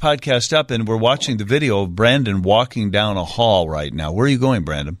wrapping this podcast up, and we're watching the video of Brandon walking down a hall right now. Where are you going,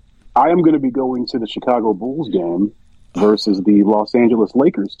 Brandon? I am going to be going to the Chicago Bulls game versus the Los Angeles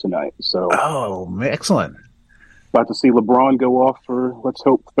Lakers tonight. So, excellent. About to see LeBron go off for, let's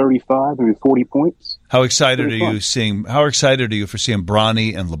hope, 35, maybe 40 points. How excited are you for seeing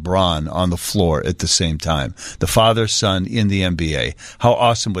Bronny and LeBron on the floor at the same time? The father, son in the NBA. How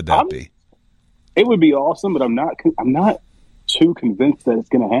awesome would that be? It would be awesome, but I'm not too convinced that it's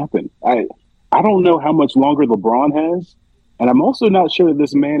going to happen. I don't know how much longer LeBron has, and I'm also not sure that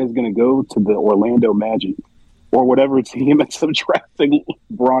this man is going to go to the Orlando Magic or whatever team ends up drafting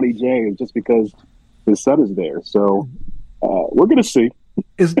Bronny James just because his son is there. So we're going to see.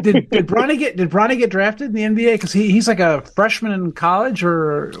 Did Bronny get drafted in the NBA? Because he's like a freshman in college,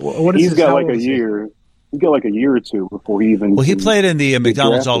 or what is he's got like a year. He's got like a year or two before he even. Well, he played in the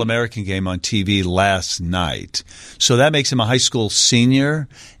McDonald's All-American game on TV last night, so that makes him a high school senior,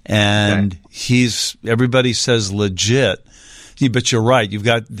 and everybody says legit. But you're right. You've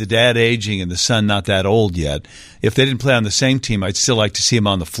got the dad aging and the son not that old yet. If they didn't play on the same team, I'd still like to see him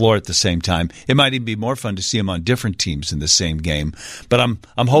on the floor at the same time. It might even be more fun to see him on different teams in the same game. But I'm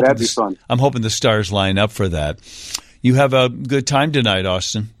hoping that'd be fun. I'm hoping the stars line up for that. You have a good time tonight,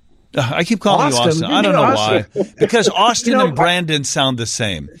 Austin. I keep calling you Austin. I don't know why. Because Austin and Brandon sound the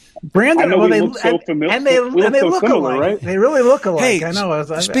same. Brandon, I know well, we they look so familiar. and they We and they so look similar, alike. right? They really look alike. Hey, I know.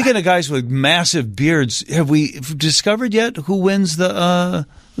 Speaking of guys with massive beards, have we discovered yet who wins the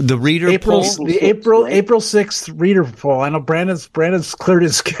reader poll? April 6th reader poll. I know Brandon's cleared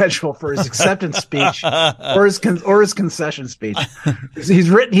his schedule for his acceptance speech or his concession speech.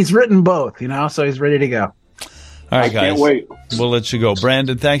 He's written both, so he's ready to go. All right, guys. Can't wait. We'll let you go.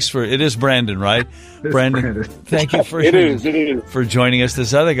 Brandon, thanks it is Brandon, right? Brandon, thank you for It is. for joining us.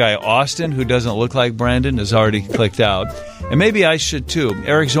 This other guy, Austin, who doesn't look like Brandon, has already clicked out. And maybe I should too.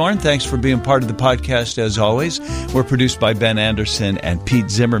 Eric Zorn, thanks for being part of the podcast as always. We're produced by Ben Anderson and Pete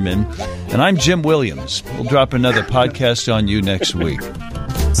Zimmerman. And I'm Jim Williams. We'll drop another podcast on you next week.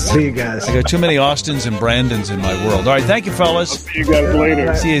 See you guys. I got too many Austins and Brandons in my world. All right, thank you, fellas. See you guys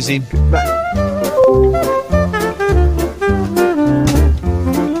later. See you, Z. Bye.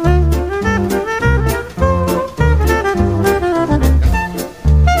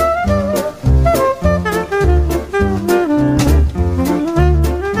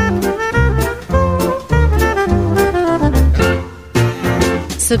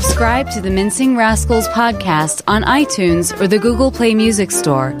 Subscribe to the Mincing Rascals podcast on iTunes or the Google Play Music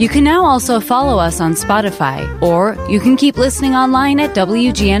Store. You can now also follow us on Spotify, or you can keep listening online at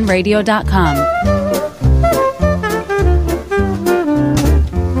WGNradio.com.